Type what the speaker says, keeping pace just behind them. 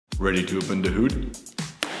Ready to open the hood?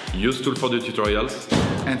 Usetool for the tutorials.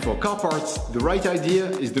 And for car parts, the right idea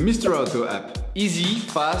is the Mr. Auto app. Easy,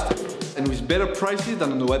 fast, and with better prices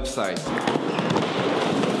than on the website.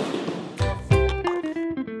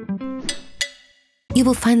 You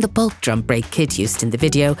will find the bulk drum brake kit used in the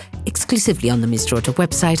video exclusively on the Mr. Auto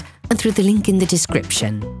website and through the link in the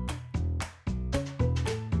description.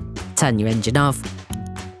 Turn your engine off,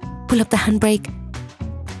 pull up the handbrake,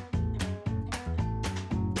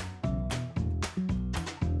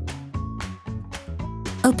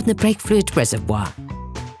 open the brake fluid reservoir,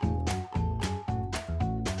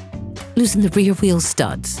 loosen the rear wheel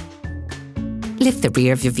studs, lift the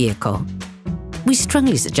rear of your vehicle. We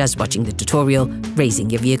strongly suggest watching the tutorial,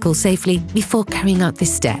 raising your vehicle safely before carrying out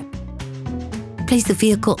this step. Place the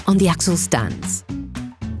vehicle on the axle stands.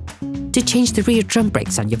 To change the rear drum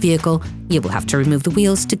brakes on your vehicle, you will have to remove the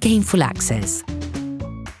wheels to gain full access.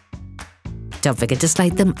 Don't forget to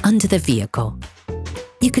slide them under the vehicle.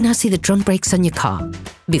 You can now see the drum brakes on your car.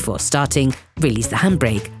 Before starting, release the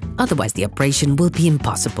handbrake, otherwise the operation will be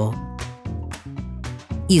impossible.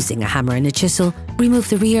 Using a hammer and a chisel, remove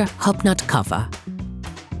the rear hub nut cover.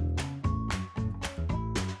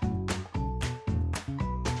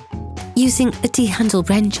 Using a T-handle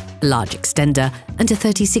wrench, a large extender and a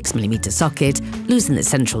 36mm socket, loosen the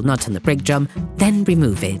central nut on the brake drum, then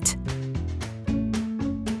remove it.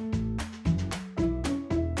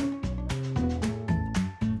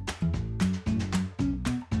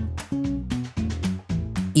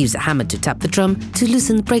 Use a hammer to tap the drum to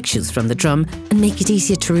loosen the brake shoes from the drum and make it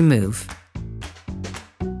easier to remove.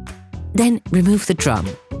 Then remove the drum.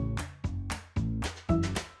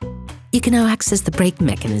 You can now access the brake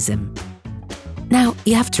mechanism. Now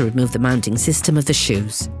you have to remove the mounting system of the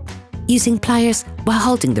shoes. Using pliers, while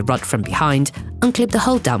holding the rod from behind, unclip the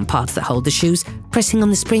hold-down parts that hold the shoes, pressing on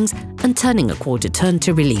the springs and turning a quarter turn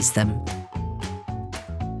to release them.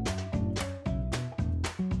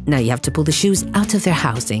 Now you have to pull the shoes out of their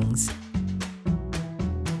housings.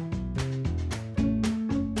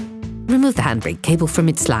 Remove the handbrake cable from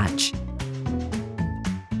its latch.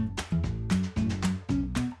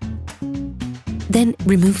 Then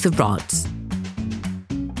remove the rods.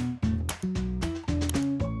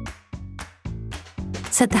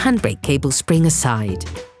 Set the handbrake cable spring aside.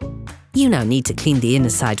 You now need to clean the inner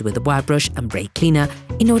side with a wire brush and brake cleaner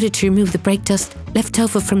in order to remove the brake dust left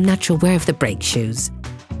over from natural wear of the brake shoes.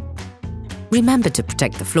 Remember to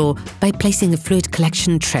protect the floor by placing a fluid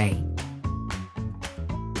collection tray.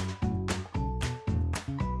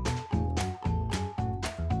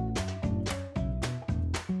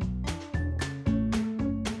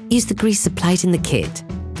 Use the grease supplied in the kit.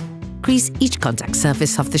 Grease each contact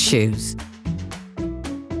surface of the shoes.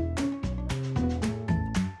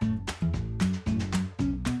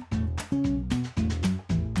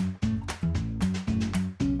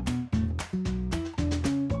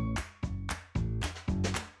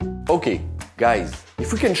 Okay, guys,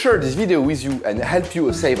 if we can share this video with you and help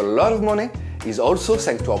you save a lot of money, is also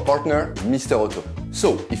thanks to our partner, Mr. Auto.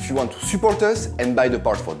 So, if you want to support us and buy the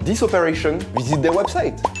parts for this operation, visit their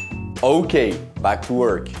website. Okay, back to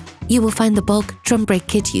work. You will find the bulk drum brake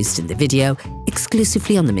kit used in the video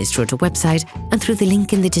exclusively on the Mr. Auto website and through the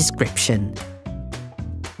link in the description.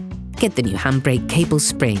 Get the new handbrake cable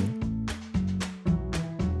spring.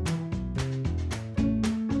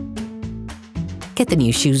 Get the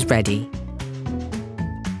new shoes ready.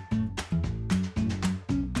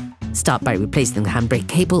 Start by replacing the handbrake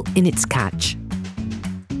cable in its catch.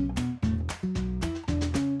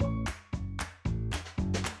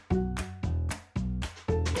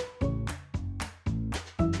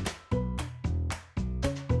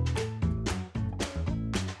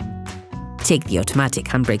 Take the automatic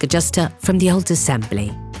handbrake adjuster from the old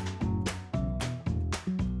assembly.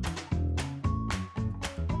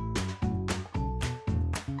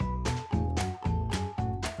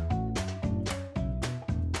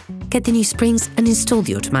 Get the new springs and install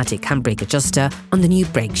the automatic handbrake adjuster on the new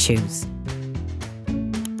brake shoes.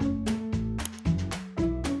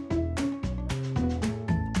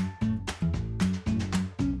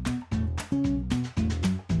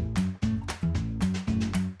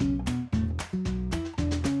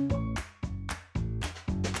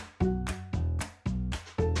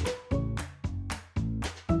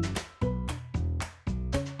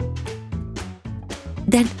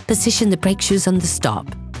 Then position the brake shoes on the stop.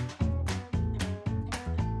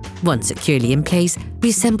 Once securely in place,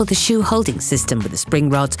 reassemble the shoe holding system with the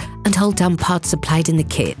spring rods and hold-down parts supplied in the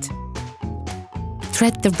kit.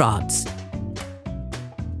 Thread the rods.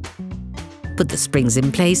 Put the springs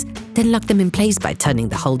in place, then lock them in place by turning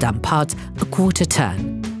the hold-down parts a quarter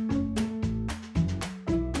turn.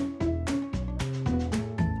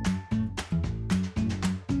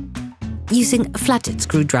 Using a flathead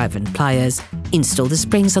screwdriver and pliers, install the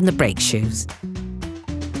springs on the brake shoes.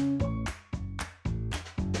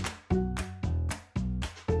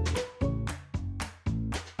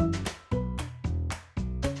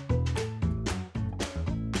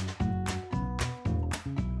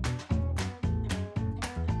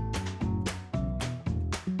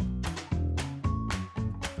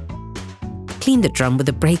 Clean the drum with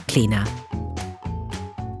a brake cleaner.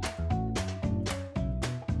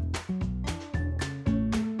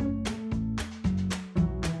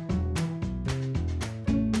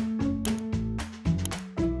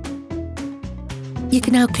 You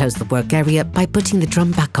can now close the work area by putting the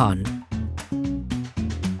drum back on.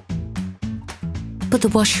 Put the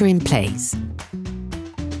washer in place.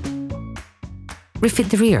 Refit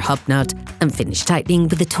the rear hub nut and finish tightening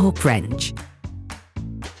with a torque wrench.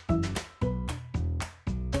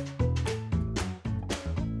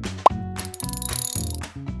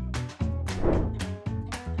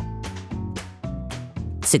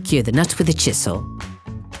 Secure the nut with a chisel.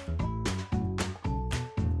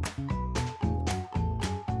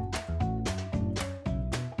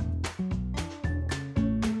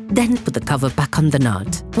 Then put the cover back on the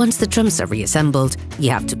nut. Once the drums are reassembled,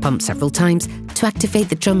 you have to pump several times to activate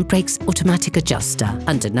the drum brake's automatic adjuster.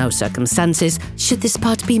 Under no circumstances should this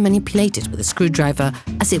part be manipulated with a screwdriver,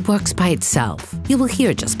 as it works by itself. You will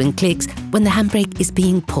hear adjustment clicks when the handbrake is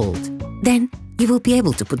being pulled. Then you will be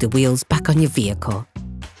able to put the wheels back on your vehicle.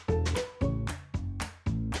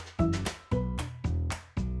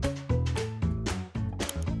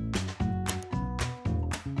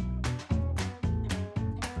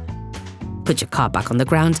 Put your car back on the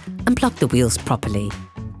ground and block the wheels properly.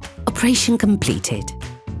 Operation completed.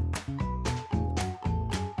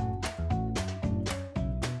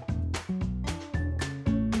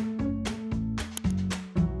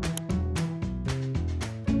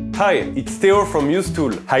 Hi, it's Theo from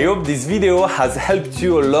Usetool. I hope this video has helped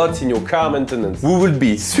you a lot in your car maintenance. We would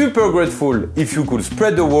be super grateful if you could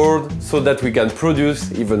spread the word so that we can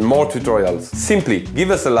produce even more tutorials. Simply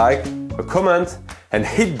give us a like, a comment, and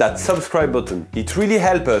hit that subscribe button. It really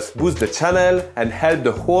helps us boost the channel and help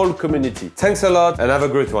the whole community. Thanks a lot and have a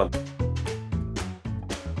great one.